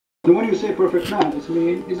When you say perfect man, it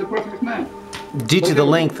means he's a perfect man. Due to the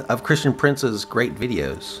length of Christian Prince's great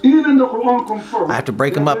videos, Even the Quran confirms I have to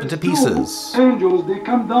break them up into pieces. Angels, they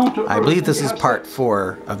come down to I earth believe this and is they part have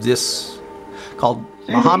 4 of this, called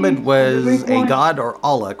they Muhammad eat, was and they drink a wine. god or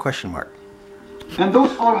Allah, question mark. And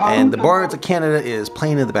those are Harut And the and Birds of Marut. Canada is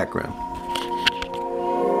playing in the background.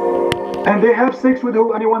 And they have sex with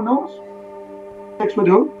who? Anyone knows? Sex with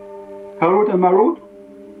who? Harut and Marut?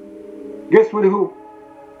 Guess with who?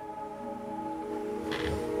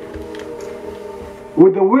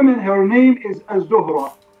 With the women, her name is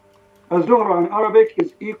Az-Zuhra. Az-Zuhra in Arabic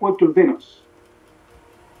is equal to Venus.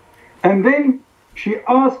 And then she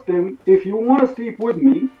asked him, if you want to sleep with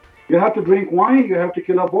me, you have to drink wine, you have to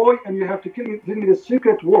kill a boy, and you have to tell me the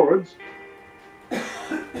secret words.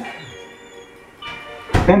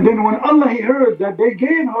 And then when Allah, he heard that they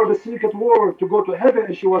gave her the secret word to go to heaven,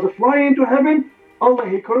 and she was flying to heaven, Allah,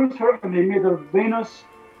 he cursed her and he made her Venus.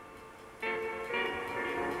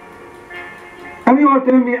 And you are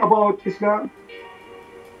telling me about Islam?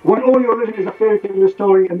 When all your religion is a fairy tale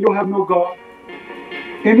story and you have no God?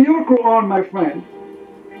 In your Quran, my friend,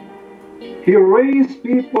 he raised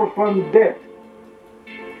people from death.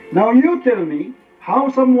 Now you tell me how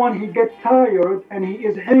someone he gets tired and he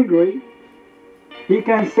is hungry, he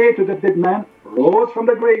can say to the dead man, rose from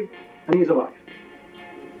the grave, and he's alive.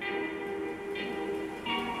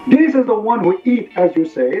 This is the one who eat, as you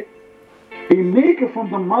said. He make it from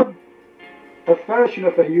the mud a fashion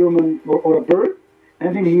of a human or a bird,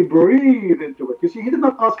 and then he breathed into it. You see, he did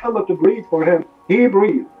not ask Allah to breathe for him. He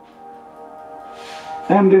breathed.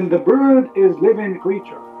 And then the bird is living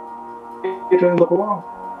creature. It's in the Quran.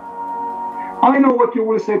 I know what you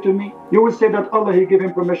will say to me. You will say that Allah, he gave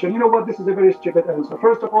him permission. You know what? This is a very stupid answer.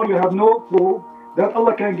 First of all, you have no proof that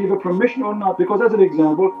Allah can give a permission or not. Because as an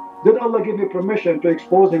example, did Allah give you permission to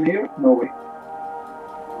expose him here? No way.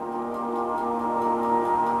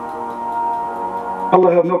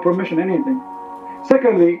 Allah have no permission anything.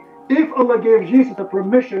 Secondly, if Allah gave Jesus a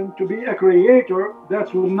permission to be a creator,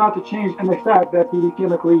 that will not change in the fact that he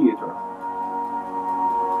became a creator.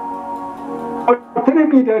 Are telling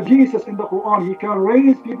me that Jesus in the Quran, he can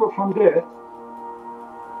raise people from death.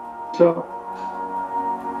 So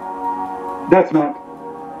that's not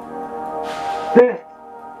death.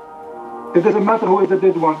 It doesn't matter who is the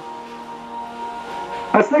dead one.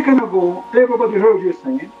 A second ago, everybody heard you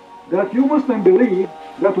saying that you Muslims believe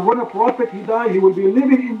that when a prophet he died, he will be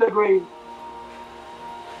living in the grave.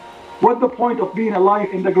 What's the point of being alive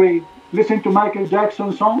in the grave? Listen to Michael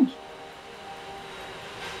Jackson songs?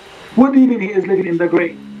 What do you mean he is living in the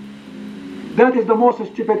grave? That is the most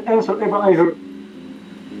stupid answer ever I heard.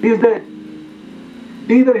 He's dead.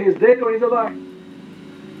 Either he's dead or he's alive.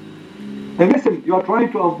 And listen, you are trying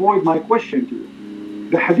to avoid my question to you.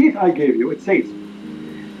 The hadith I gave you, it says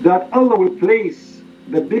that Allah will place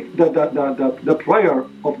the prayer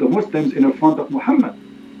of the Muslims in front of Muhammad.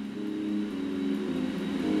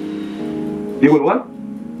 He will what?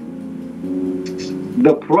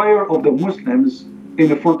 The prayer of the Muslims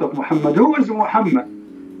in front of Muhammad. Who is Muhammad?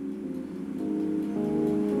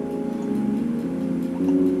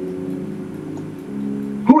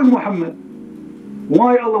 Who is Muhammad?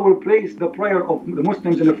 Why Allah will place the prayer of the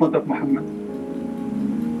Muslims in front of Muhammad?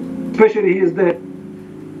 Especially he is dead.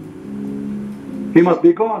 He must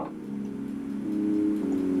be God.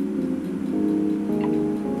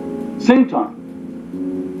 Same time,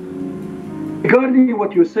 regarding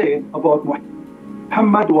what you said about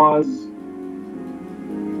Muhammad was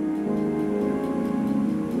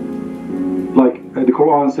like the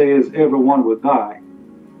Quran says everyone will die.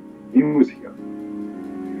 News here.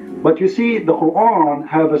 But you see, the Quran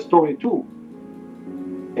have a story too.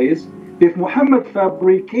 Is if Muhammad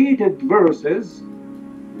fabricated verses,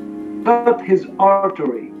 cut his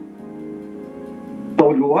artery.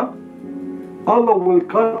 Allah will what? Allah will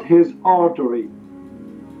cut his artery.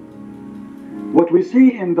 What we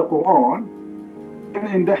see in the Quran and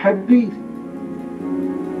in the Hadith.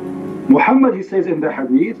 Muhammad, he says in the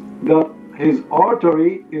Hadith that his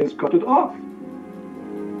artery is cut off.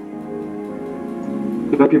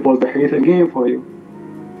 Let me pause the Hadith again for you.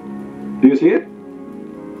 Do you see it?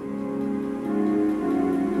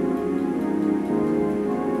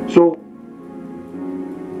 So,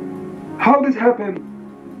 how this happened?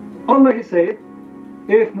 Allah, he said,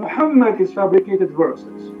 if Muhammad is fabricated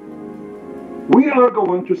verses, we are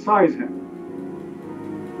going to size him,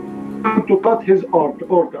 to cut his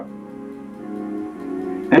organ.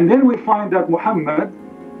 And then we find that Muhammad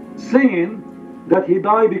saying that he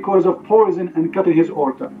died because of poison and cutting his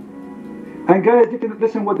organ. And guys,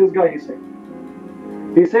 listen what this guy he said.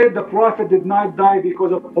 He said the Prophet did not die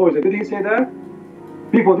because of poison. Did he say that?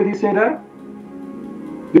 People, did he say that?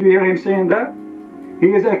 Did you hear him saying that?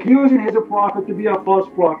 He is accusing his prophet to be a false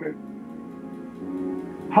prophet.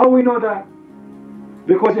 How we know that?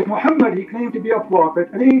 Because if Muhammad, he claimed to be a prophet,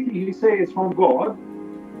 and anything he say is from God,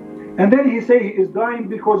 and then he say he is dying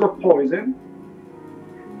because of poison,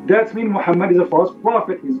 that means Muhammad is a false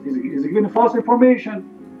prophet. He's giving false information.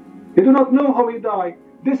 He do not know how he died.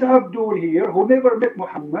 This Abdul here, who never met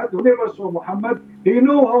Muhammad, who never saw Muhammad, he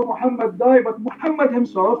know how Muhammad died, but Muhammad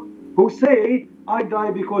himself, who say, I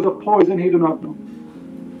die because of poison, he do not know.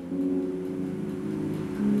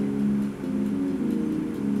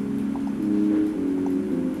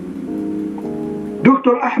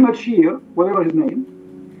 Dr. Ahmad Shir, whatever his name,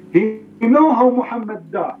 he know how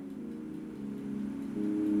Muhammad died.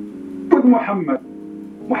 But Muhammad,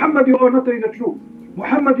 you are not telling the truth.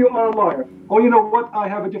 Muhammad, you are a liar. Oh, you know what? I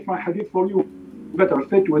have a different hadith for you. Better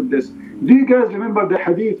fit with this. Do you guys remember the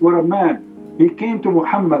hadith where a man, he came to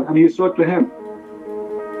Muhammad and he said to him,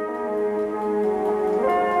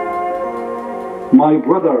 my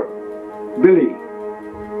brother Billy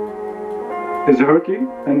is hurting,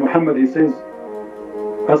 and Muhammad, he says,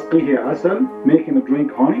 Asqihi asal, make him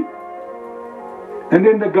drink honey. And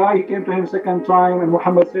then the guy, he came to him second time, and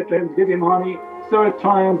Muhammad said to him, give him honey. Third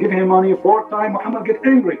time, give him honey. Fourth time, Muhammad get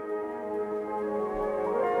angry.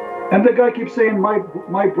 And the guy keeps saying,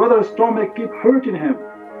 my brother's stomach keep hurting him.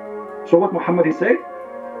 So what Muhammad, he said?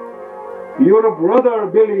 Your brother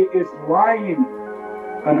Billy is lying.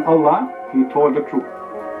 And Allah, he told the truth.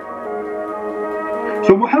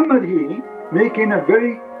 So Muhammad, he making a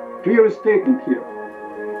very clear statement here,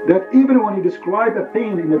 that even when he described a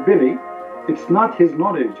pain in a belly, it's not his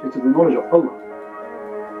knowledge, it's the knowledge of Allah.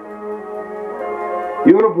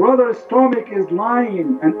 Your brother's stomach is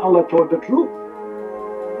lying, and Allah told the truth.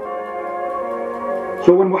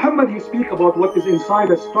 So when Muhammad, he speak about what is inside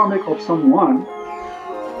the stomach of someone,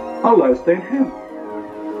 Allah is telling him.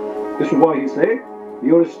 This is why he said,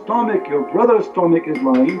 your stomach, your brother's stomach is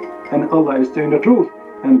lying, and Allah is telling the truth.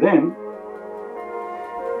 And then,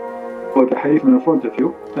 for the hadith in front of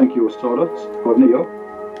you, thank you, Ustad, or Neo,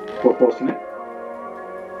 for posting it.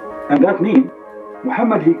 And that means,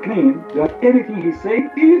 Muhammad, he claimed that anything he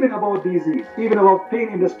said, even about disease, even about pain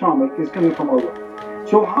in the stomach, is coming from Allah.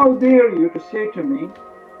 So how dare you to say to me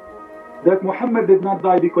that Muhammad did not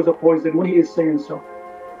die because of poison when he is saying so?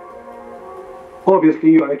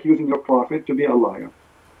 Obviously, you are accusing your prophet to be a liar.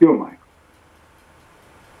 You're lying.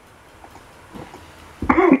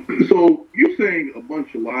 So you're saying a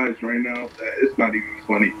bunch of lies right now that it's not even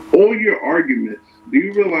funny. All your arguments, do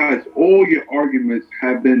you realize all your arguments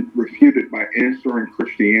have been refuted by answering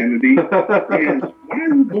Christianity? And why are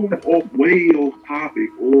you going way off topic,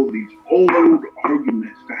 all these old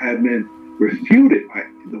arguments that have been refuted by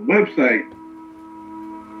the website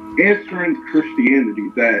answering Christianity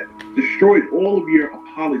that destroyed all of your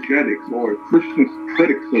apologetics or Christian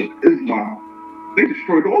critics of Islam? They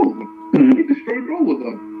destroyed all of them. They destroyed all of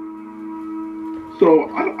them. So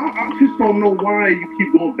I just don't know why you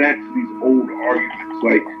keep going back to these old arguments.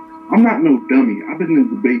 Like, I'm not no dummy. I've been in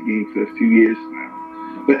the debate game for a few years now.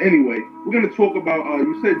 But anyway, we're going to talk about,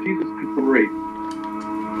 you said Jesus can create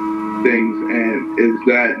things, and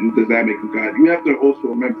does that make him God? You have to also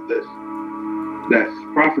remember this, that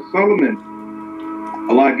Prophet Solomon,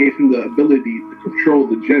 Allah gave him the ability to control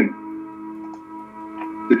the jinn.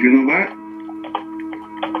 Did you know that?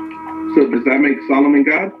 So does that make Solomon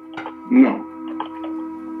God? No.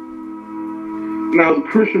 Now, the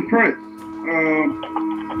Christian Prince, you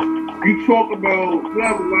have a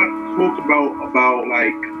lot to talk about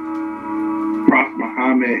like Prophet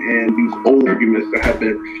Muhammad and these old arguments that have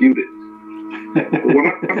been refuted. But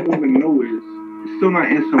what I want to know is, you're still not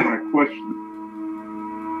answering my question.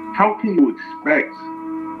 How can you expect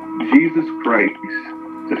Jesus Christ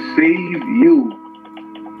to save you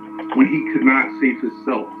when he could not save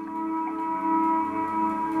himself?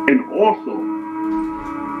 And also,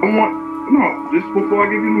 just before I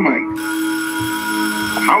give you the mic,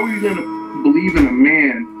 how are you going to believe in a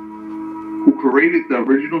man who created the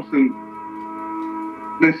original sin,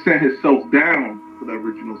 then sent himself down for the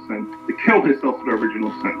original sin, to kill himself for the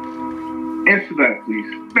original sin? Answer that, please.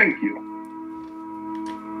 Thank you.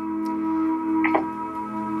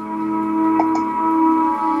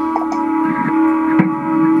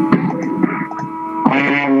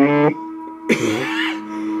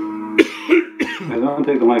 Don't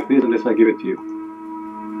take the mic, please, unless I give it to you.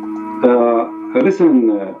 Listen,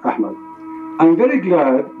 Ahmed, I'm very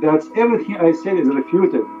glad that everything I said is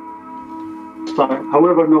refuted.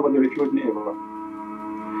 However, nobody refuted me ever.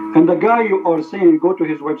 And the guy you are saying, go to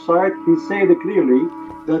his website, he said clearly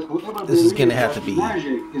that whoever This is believes gonna have that to be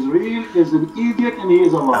magic is real is an idiot and he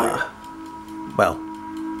is a liar. well,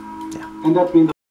 And that means